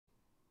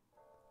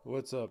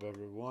What's up,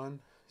 everyone?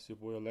 It's your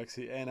boy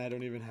Alexi, and I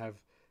don't even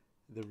have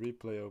the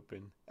replay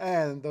open.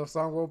 And the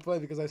song won't play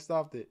because I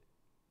stopped it.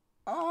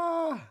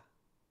 Ah!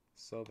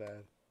 So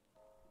bad.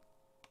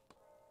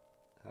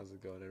 How's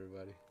it going,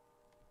 everybody?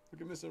 Look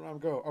at Mr. Ram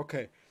go.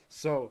 Okay,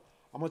 so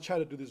I'm gonna try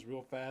to do this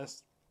real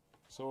fast.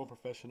 So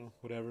unprofessional,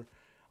 whatever.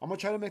 I'm gonna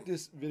try to make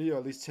this video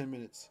at least 10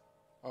 minutes.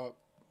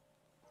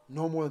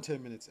 No more than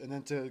 10 minutes. And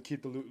then to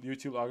keep the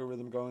YouTube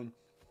algorithm going,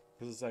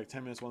 because it's like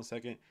 10 minutes, 1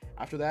 second.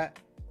 After that,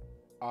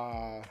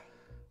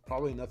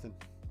 probably nothing.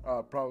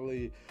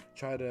 Probably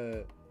try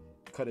to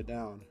cut it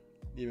down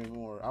even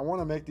more. I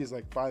want to make these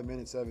like 5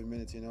 minutes, 7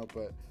 minutes, you know,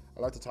 but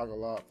I like to talk a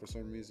lot for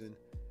some reason,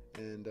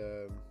 and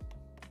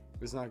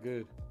it's not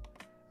good.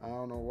 I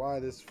don't know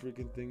why this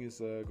freaking thing is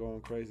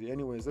going crazy.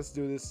 Anyways, let's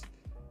do this.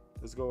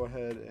 Let's go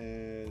ahead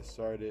and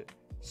start it.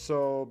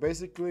 So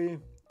basically,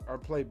 I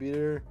play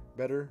Beter.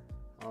 I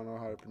don't know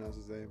how to pronounce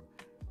his name,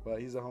 but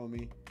he's a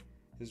homie.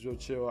 He's real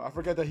chill. I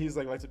forget that he's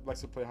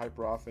likes to play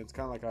hyper offense,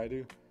 kind of like I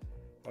do.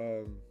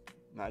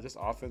 Not just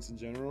offense in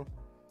general.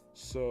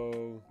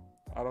 So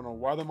I don't know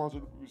why the monster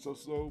are so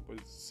slow, but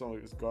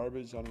it's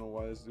garbage. I don't know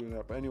why it's doing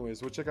that. But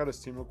anyways, we'll check out his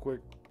team real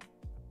quick.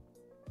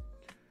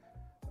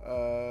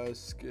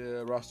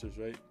 Rosters,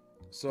 right?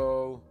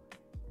 So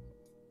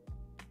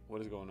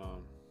what is going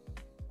on?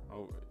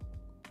 Oh.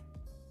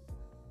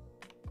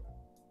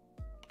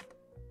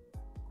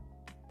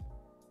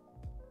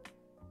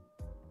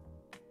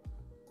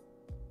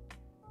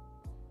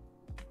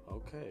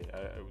 Okay,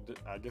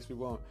 I guess we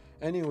won't.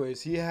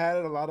 Anyways, he had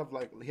a lot of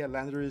he had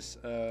Landorus,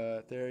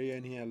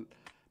 Therian, he had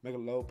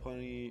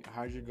Megalopunny,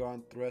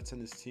 Hydreigon threats on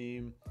his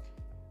team,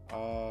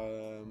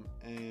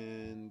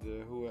 and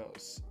who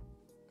else?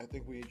 I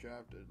think we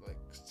drafted like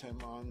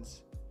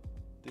Tenmons.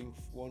 I think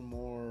one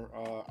more,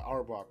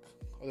 Arbok.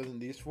 Other than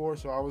these four,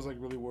 so I was like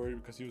really worried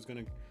because he was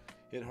gonna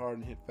hit hard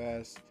and hit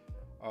fast.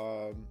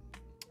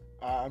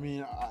 I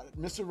mean,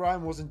 Mr.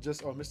 Rhyme wasn't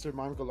just, or Mr.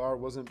 Mime Galar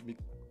wasn't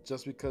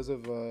just because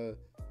of.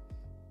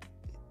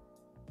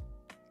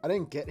 I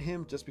didn't get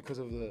him just because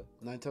of the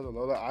Ninetales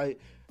Alola. I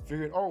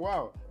figured, oh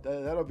wow,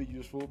 that'll be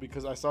useful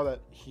because I saw that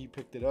he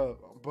picked it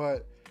up.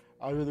 But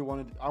I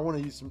want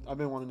to use some. I've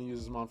been wanting to use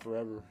this mon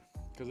forever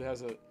because it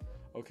has a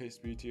okay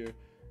speed tier.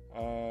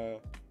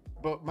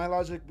 But my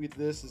logic with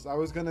this is I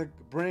was gonna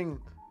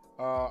bring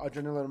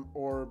Adrenaline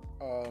or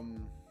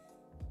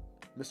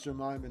Mr.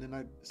 Mime, and then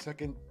I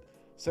second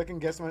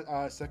guess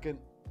my second.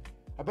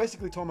 I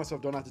basically told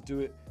myself don't have to do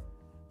it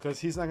because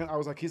he's not gonna. I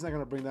was like he's not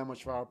gonna bring that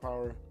much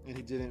firepower, and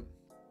he didn't,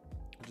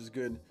 which is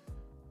good.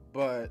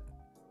 But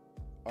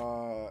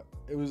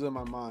it was in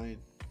my mind.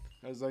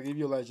 I was like,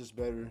 Eviolite's just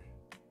better.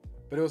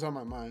 But it was on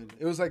my mind.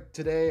 It was like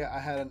today I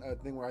had a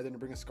thing where I didn't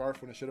bring a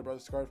scarf when I should have brought a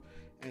scarf,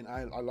 and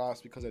I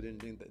lost because I didn't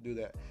do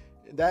that.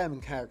 That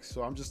and hacks.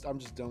 So I'm just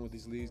done with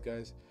these leagues,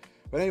 guys.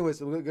 But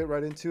anyways, we'll get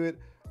right into it.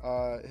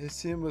 His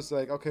team was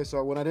like, okay,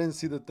 so when I didn't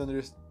see the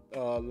Thunderous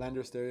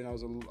Landorus there, and I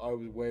was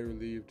way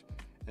relieved,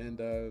 and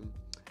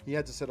he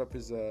had to set up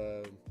his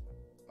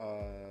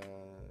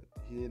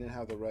he didn't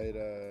have the right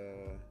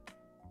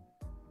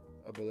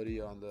ability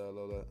on the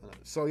Lola.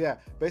 So yeah,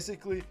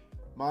 basically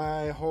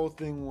my whole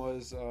thing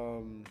was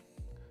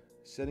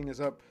setting us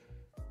up.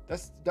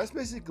 That's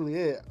basically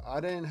it.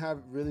 I didn't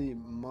have really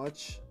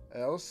much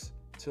else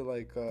to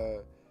like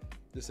to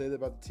say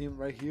about the team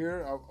right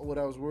here. What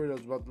I was worried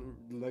about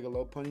the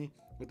Megalopunny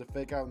with the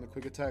fake out and the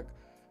quick attack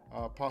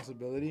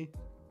possibility,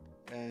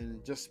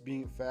 and just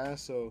being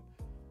fast. So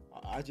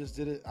I just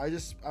did it. I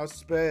just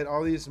outsped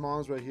all these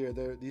mons right here.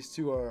 These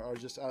two are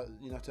just out,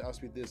 you know, to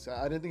outspeed this.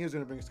 I didn't think he was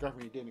gonna bring a Scarf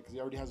when he didn't, because he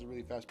already has a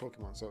really fast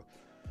Pokemon. So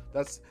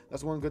that's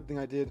one good thing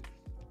I did.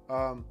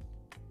 I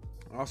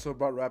also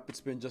brought Rapid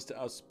Spin just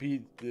to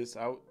outspeed this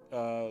out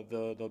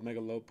the Mega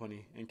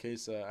Lopunny in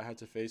case I had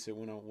to face it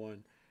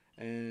 1-on-1,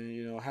 and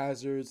you know,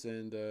 hazards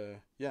and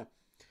yeah,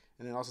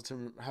 and then also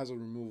to hazard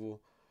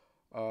removal.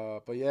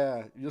 But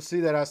yeah, you'll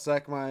see that I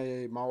sack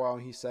my Mawile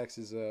and he sacks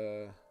his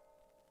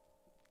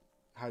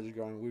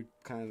Hydreigon. We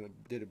kind of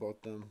did it both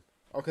them.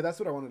 Okay, that's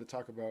what I wanted to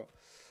talk about.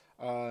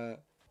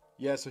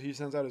 Yeah, so he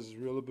sends out his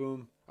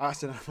Rillaboom. I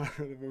sent out my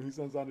Rillaboom. He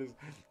sends out his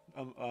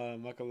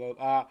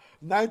Makalola.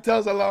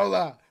 Ninetales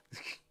Alola.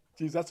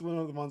 Jeez, that's one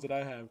of the ones that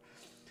I have.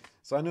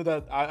 So I knew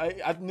that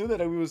I knew that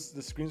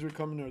the screens were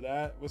coming, or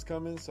that was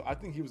coming. So I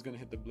think he was gonna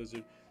hit the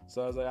Blizzard.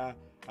 So I was like,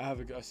 I have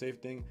a safe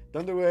thing.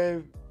 Thunder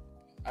Wave.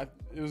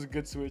 It was a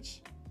good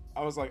switch.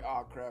 I was like,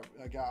 oh crap.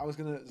 Like, I was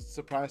gonna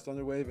surprise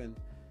Thunder Wave, and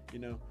you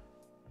know.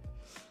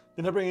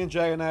 Then I bring in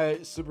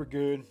Dragonite, super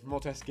good,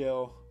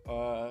 multi-scale,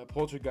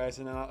 Poltergeist,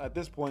 and then at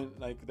this point,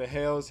 like, the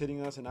hail is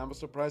hitting us, and I'm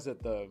surprised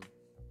at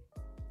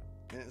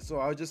and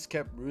so I just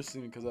kept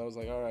roosting because I was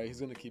like, all right,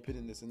 he's gonna keep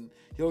hitting this, and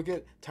he'll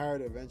get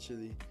tired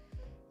eventually.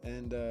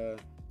 And I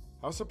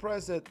was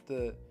surprised that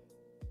the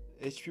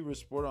HP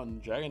Resport on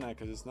Dragonite,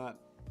 because it's not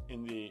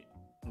in the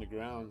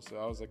ground. So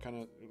I was like,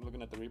 kind of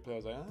looking at the replay. I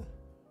was like,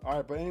 all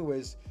right. But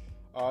anyways,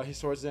 he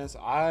Swords Dance.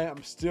 I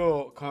am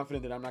still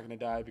confident that I'm not gonna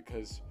die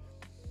because.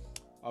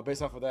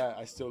 Based off of that,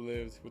 I still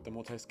lived with the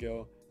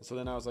multi-scale. So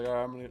then I was like, all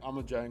right, I'm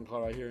gonna Dragon Claw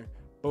right here.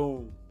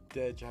 boom,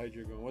 dead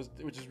Hydreigon,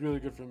 which is really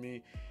good for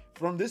me.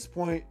 From this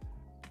point,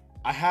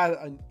 I had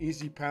an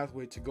easy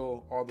pathway to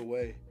go all the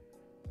way,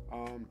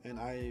 and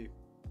I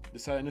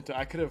decided not to.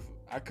 I could have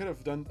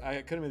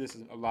made this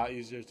a lot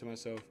easier to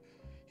myself.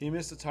 He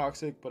missed the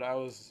toxic, but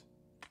I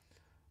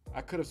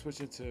could have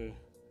switched into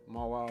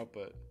Mawile,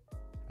 but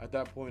at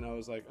that point I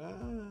was like,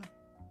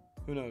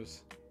 who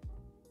knows.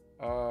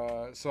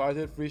 So I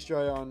did freeze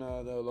dry on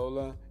the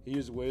Alola. He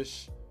used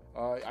Wish.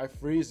 I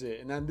freeze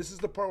it, and then this is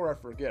the part where I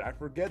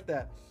forget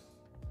that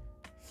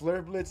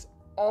Flare Blitz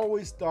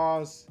always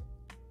thaws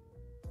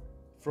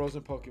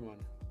frozen Pokemon.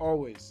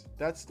 Always.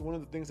 That's one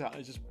of the things that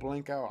I just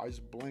blank out. I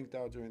just blanked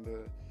out during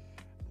the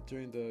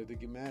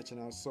match,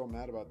 and I was so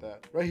mad about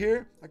that. Right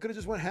here, I could have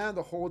just went hand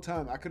the whole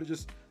time. I could have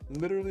just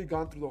literally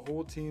gone through the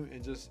whole team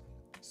and just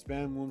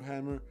spam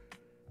Moonhammer.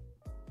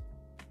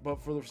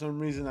 But for some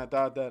reason, I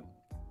thought that,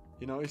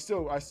 you know, I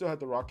still had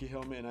the Rocky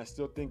helmet, and I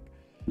still think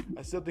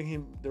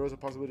there was a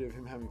possibility of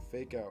him having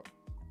Fake Out.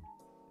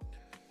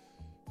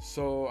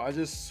 So I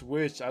just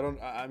switched. I don't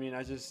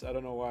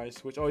know why I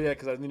switched. Oh yeah,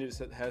 because I needed to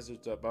set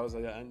hazards up. I was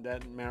like, and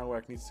that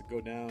Marowak needs to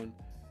go down.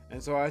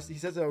 And so he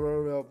says that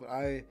Aurora, but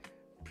I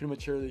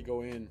prematurely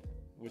go in,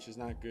 which is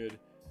not good.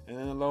 And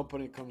then the Lone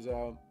Pony comes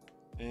out,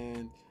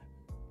 and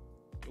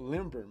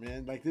Limber,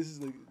 man, like this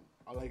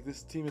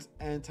team is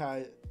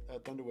anti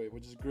Thunder Wave,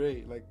 which is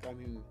great. Like, I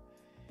mean,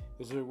 it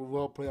was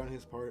well played on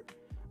his part.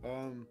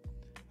 I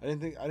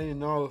didn't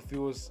know if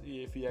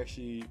he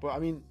actually, but I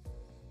mean,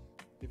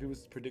 if he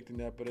was predicting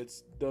that, but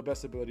it's the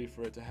best ability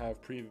for it to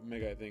have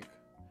pre-Mega, I think.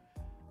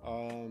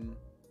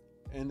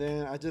 And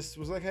then I just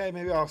was like, hey,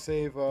 maybe I'll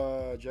save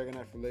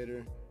Dragonite for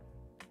later.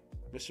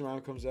 Mr.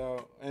 Mime comes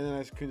out, and then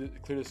I clear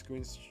the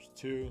screens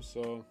too,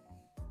 so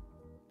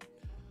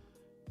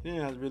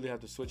didn't really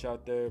have to switch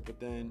out there. But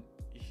then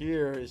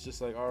here it's just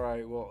like, all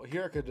right, well,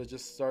 here I could have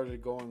just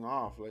started going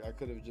off. Like, I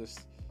could have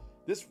just,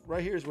 this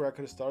right here is where I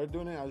could have started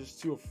doing it. I was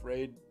just too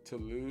afraid to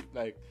lose.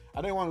 Like, I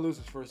didn't want to lose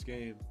this first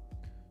game,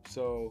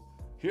 so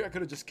here I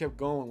could have just kept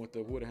going with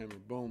the Wood Hammer,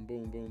 boom,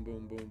 boom, boom,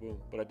 boom, boom, boom,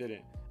 but I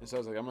didn't. And so I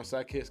was like, I'm gonna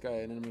sidekick this guy,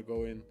 and then I'm gonna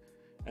go in,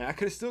 and I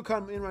could have still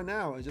come in right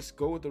now and just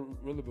go with the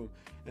Rillaboom.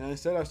 And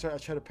instead I tried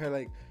to pair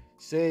like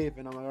save,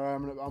 and I'm like, all right,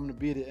 I'm gonna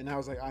beat it. And I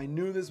was like, I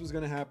knew this was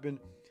gonna happen.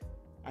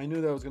 I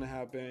knew that was gonna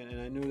happen,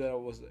 and I knew that it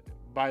was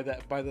by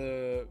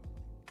the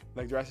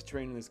like Jurassic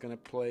training is gonna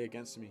play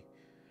against me.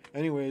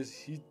 Anyways,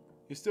 he's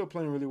still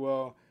playing really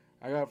well.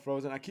 I got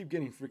frozen. I keep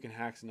getting freaking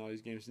hacks in all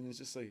these games, and it's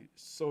just like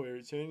so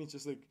irritating.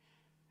 It's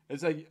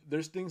like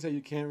there's things that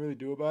you can't really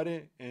do about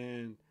it,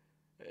 and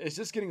it's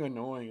just getting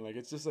annoying. Like,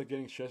 it's just like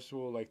getting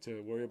stressful, like,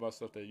 to worry about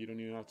stuff that you don't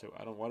even have to.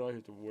 Why do I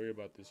have to worry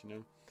about this, you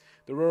know?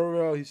 The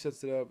Royal, he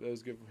sets it up. That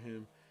was good for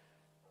him.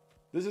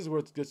 This is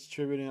where it gets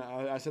triggering.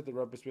 I set the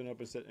Rapid Spin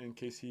up in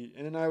case he,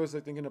 and then I was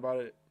like thinking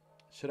about it.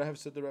 Should I have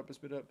set the Rapid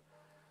Spin up?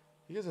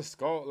 He has a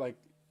Skull. Like,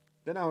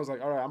 then I was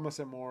like, all right, I'm gonna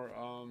set more.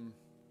 I'm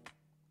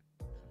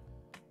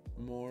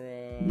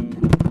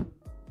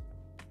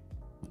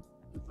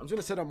just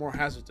gonna set up more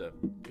hazards up,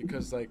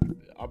 because like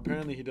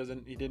apparently he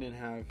didn't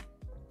have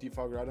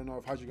Defogger. I don't know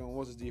if Hydreigon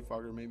was his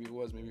Defogger. Maybe it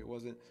was, maybe it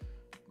wasn't.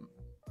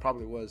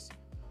 Probably was.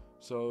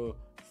 So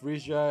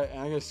freeze dry,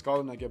 and I get Scald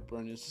and I get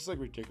burned. It's just like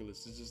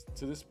ridiculous. It's just,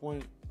 to this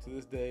point, to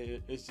this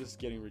day, it's just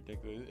getting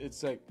ridiculous.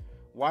 It's like,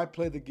 why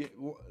play the game?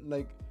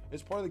 Like,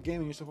 it's part of the game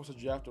and you're supposed to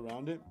draft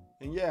around it.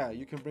 And yeah,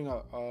 you can bring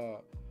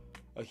a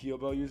heal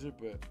bell user,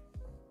 but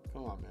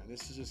come on, man,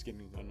 this is just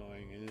getting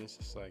annoying. And it's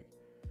just like,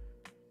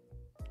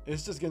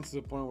 it's just getting to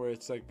the point where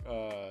it's like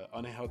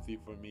unhealthy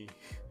for me.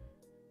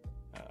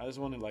 I just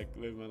want to like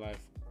live my life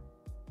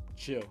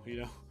chill, you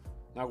know,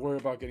 not worry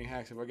about getting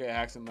hacks. If I get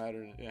hacks in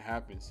ladder, it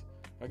happens.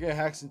 If I get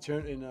hacks in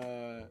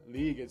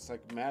league, it's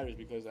like matters,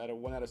 because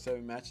 1 out of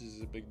 7 matches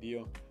is a big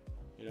deal,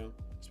 you know,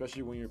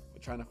 especially when you're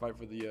trying to fight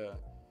for the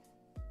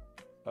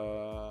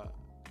oh,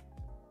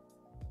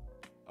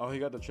 he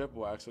got the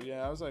triple axe. So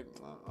yeah, I was like,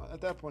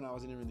 at that point I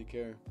wasn't even really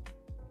care.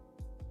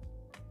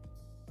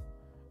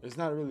 It's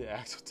not really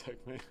Axel Tech,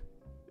 man.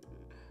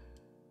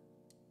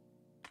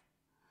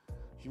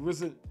 He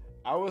wasn't.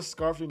 I was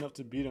scarfed enough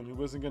to beat him. He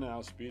wasn't gonna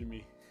outspeed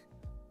me.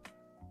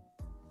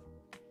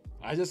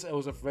 I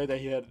was afraid that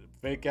he had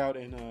fake out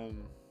into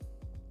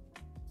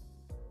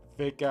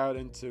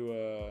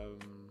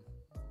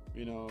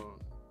you know,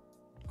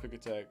 quick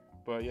attack.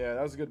 But yeah,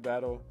 that was a good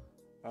battle.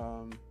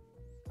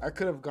 I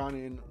could have gone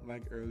in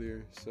like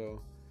earlier,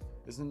 so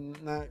it's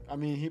not. I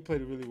mean, he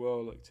played really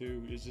well, like,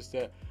 too. It's just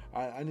that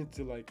I need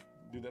to like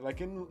do that. Like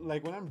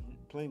when I'm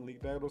playing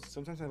league battles,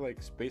 sometimes I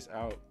like space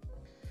out.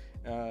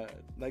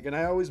 Like, and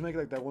I always make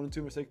like that 1 or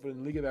 2 mistake, but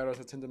in league battles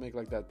I tend to make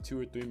like that 2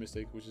 or 3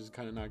 mistake, which is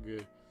kind of not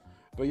good.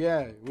 But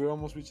yeah, we're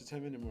almost reached the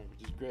 10-minute mark,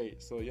 which is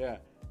great. So yeah,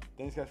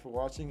 thanks guys for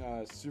watching.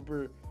 This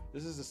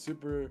is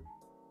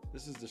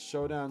the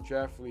Showdown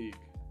Draft League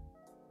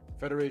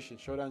Federation,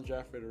 Showdown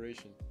Draft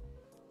Federation.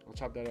 I'll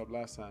chop that up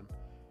last time.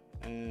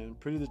 And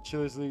pretty the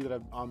chillest league that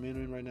I'm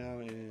in right now,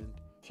 and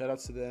shout out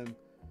to them.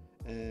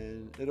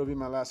 And it'll be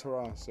my last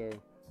hurrah, so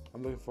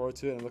I'm looking forward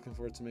to it. I'm looking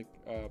forward to make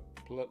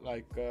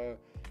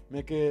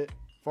it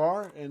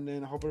far, and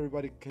then I hope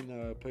everybody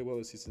can play well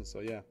this season. So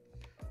yeah,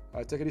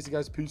 take it easy,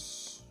 guys.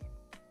 Peace.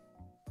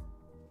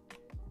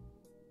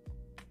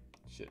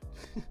 Shit.